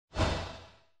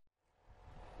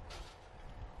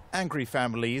Angry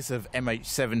families of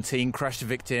MH17 crash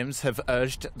victims have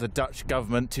urged the Dutch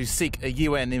government to seek a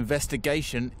UN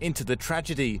investigation into the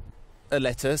tragedy. A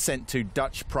letter sent to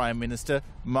Dutch Prime Minister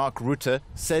Mark Rutte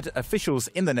said officials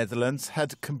in the Netherlands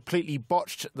had completely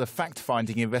botched the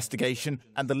fact-finding investigation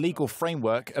and the legal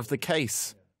framework of the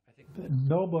case.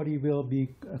 Nobody will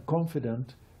be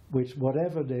confident with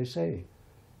whatever they say.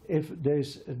 If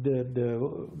there's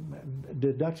the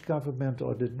Dutch government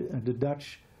or the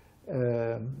Dutch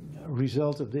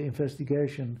result of the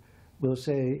investigation will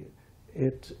say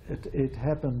it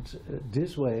happened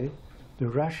this way, the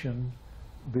Russians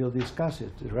will discuss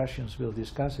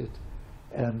it,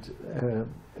 and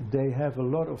they have a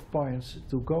lot of points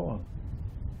to go on.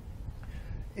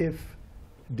 If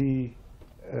the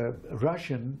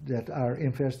Russians that are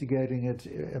investigating it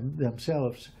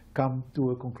themselves come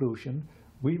to a conclusion,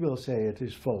 we will say it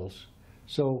is false.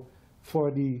 So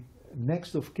for the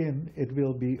next of kin, it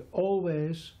will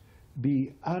always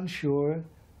be unsure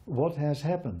what has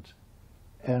happened.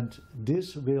 And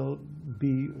this will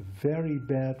be very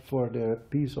bad for their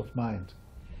peace of mind.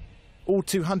 All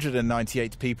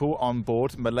 298 people on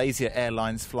board Malaysia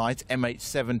Airlines flight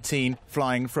MH17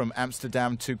 flying from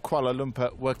Amsterdam to Kuala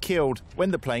Lumpur were killed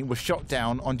when the plane was shot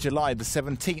down on July the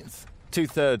 17th.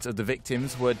 Two-thirds of the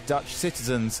victims were Dutch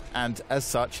citizens, and as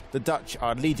such, the Dutch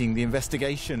are leading the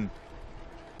investigation.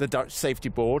 The Dutch Safety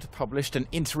Board published an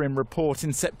interim report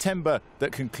in September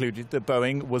that concluded that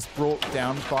Boeing was brought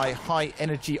down by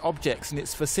high-energy objects in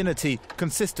its vicinity,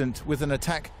 consistent with an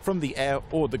attack from the air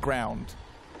or the ground.